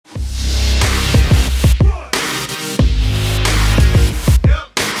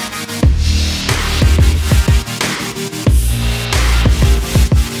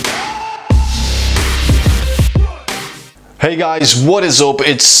Hey guys, what is up?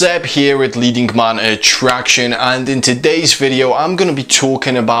 It's Seb here at Leading Man Attraction, and in today's video I'm going to be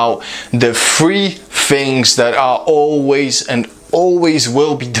talking about the 3 things that are always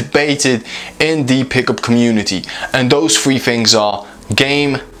will be debated in the pickup community. And those 3 things are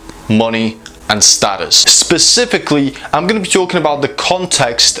game, money, and status. Specifically, I'm going to be talking about the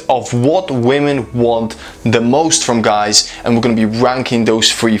context of what women want the most from guys, and we're going to be ranking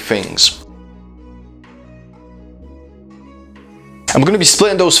those 3 things. I'm going to be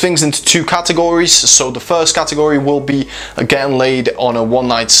splitting those things into 2 categories. So the first category will be getting laid on a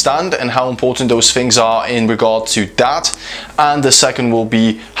one-night stand and how important those things are in regard to that. And the second will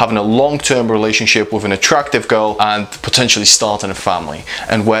be having a long-term relationship with an attractive girl and potentially starting a family,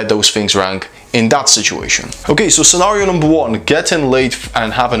 and where those things rank in that situation. Okay, so scenario number 1, getting laid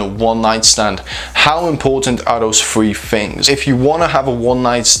and having a one-night stand. How important are those 3 things? If you want to have a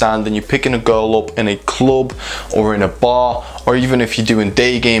one-night stand and you're picking a girl up in a club or in a bar, or even if you're doing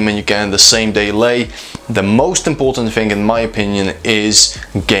day game and you're getting the same day lay, the most important thing in my opinion is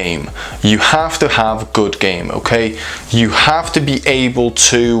game. You have to have good game, okay? You have to be able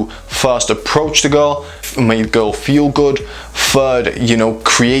to first approach the girl, make the girl feel good. Third,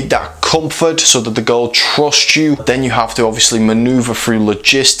 create that comfort so that the girl trusts you. Then you have to obviously maneuver through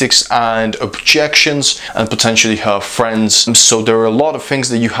logistics and objections and potentially her friends. So there are a lot of things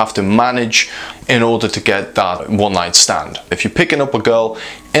that you have to manage in order to get that one-night stand. If you're picking up a girl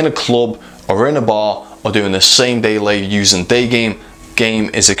in a club or in a bar or doing the same day lay using day game, game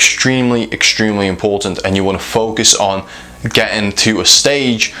is extremely important, and you want to focus on getting to a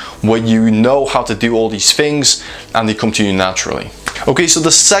stage where you know how to do all these things and they come to you naturally. Okay, so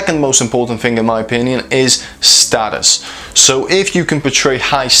the second most important thing in my opinion is status. So if you can portray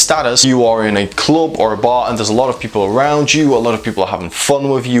high status, you are in a club or a bar and there's a lot of people around you, a lot of people are having fun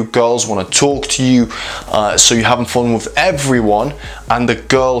with you, girls want to talk to you, so you're having fun with everyone, and the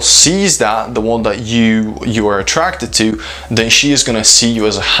girl sees that, the one that you are attracted to, then she is going to see you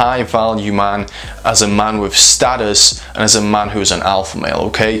as a high value man, as a man with status, and as a man who is an alpha male,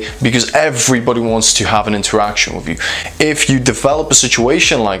 okay? Because everybody wants to have an interaction with you. If you develop a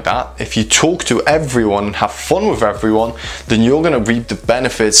situation like that, if you talk to everyone and have fun with everyone, then you're going to reap the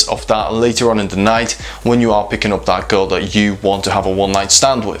benefits of that later on in the night when you are picking up that girl that you want to have a one-night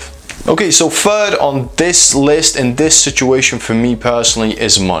stand with. Okay, so third on this list in this situation for me personally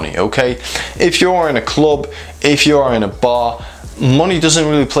is money, okay? If you're in a club, if you're in a bar, money doesn't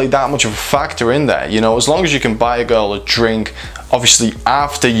really play that much of a factor in there. As long as you can buy a girl a drink, obviously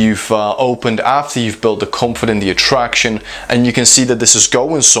after you've opened, after you've built the comfort in the attraction, and you can see that this is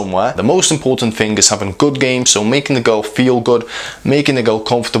going somewhere. The most important thing is having good game, so making the girl feel good, making the girl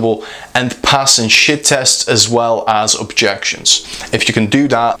comfortable, and passing shit tests as well as objections. If you can do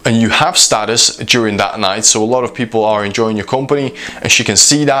that and you have status during that night, so a lot of people are enjoying your company and she can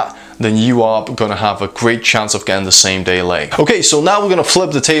see that, then you are going to have a great chance of getting the same day lay. Okay, so now we're going to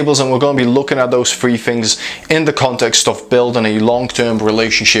flip the tables and we're going to be looking at those 3 things in the context of building a long-term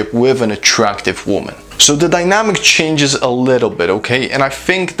relationship with an attractive woman. So the dynamic changes a little bit, okay? And I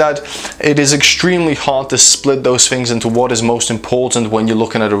think that it is extremely hard to split those things into what is most important when you're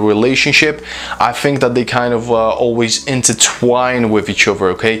looking at a relationship. I think that they kind of always intertwine with each other,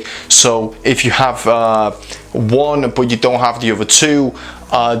 okay? So if you have one but you don't have the other 2,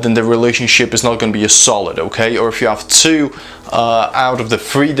 then the relationship is not going to be as solid, okay? Or if you have 2 out of the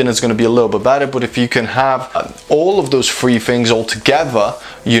 3, then it's going to be a little bit better. But if you can have all of those 3 things all together,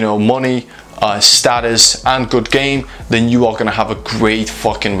 money, status, and good game, then you are going to have a great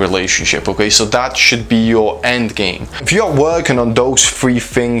fucking relationship, okay? So that should be your end game. If you are working on those 3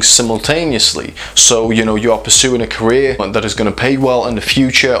 things simultaneously, so you are pursuing a career that is going to pay well in the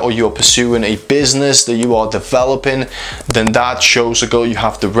future, or you are pursuing a business that you are developing, then that shows a girl you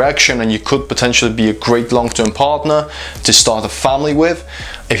have direction and you could potentially be a great long-term partner to start a family with.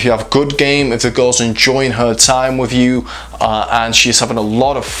 If you have good game, if the girl's enjoying her time with you and she's having a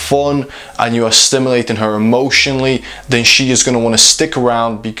lot of fun and you are stimulating her emotionally, then she is going to want to stick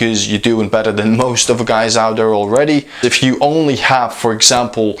around because you're doing better than most of the guys out there already. If you only have, for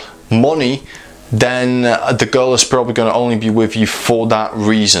example, money, then the girl is probably going to only be with you for that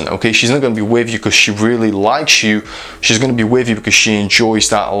reason, okay? She's not going to be with you because she really likes you. She's going to be with you because she enjoys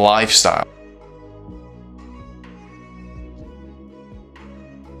that lifestyle.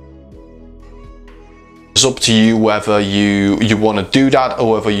 It's up to you whether you want to do that,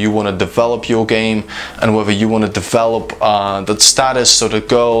 or whether you want to develop your game, and whether you want to develop that status so the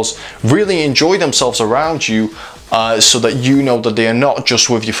girls really enjoy themselves around you, so that you know that they are not just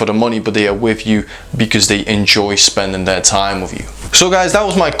with you for the money, but they are with you because they enjoy spending their time with you. So guys, that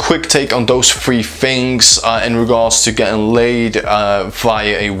was my quick take on those 3 things in regards to getting laid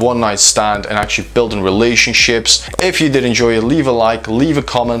via a one-night stand and actually building relationships. If you did enjoy it, leave a like, leave a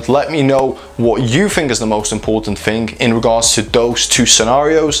comment, let me know what you think is the most important thing in regards to those 2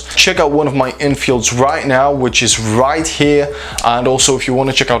 scenarios. Check out one of my infields right now, which is right here, and also if you want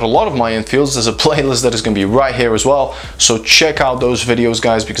to check out a lot of my infields, there's a playlist that is going to be right here as well. So check out those videos,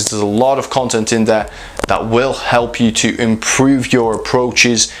 guys, because there's a lot of content in there that will help you to improve your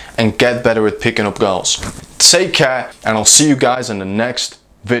approaches and get better at picking up girls. Take care, and I'll see you guys in the next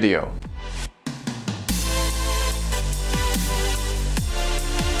video.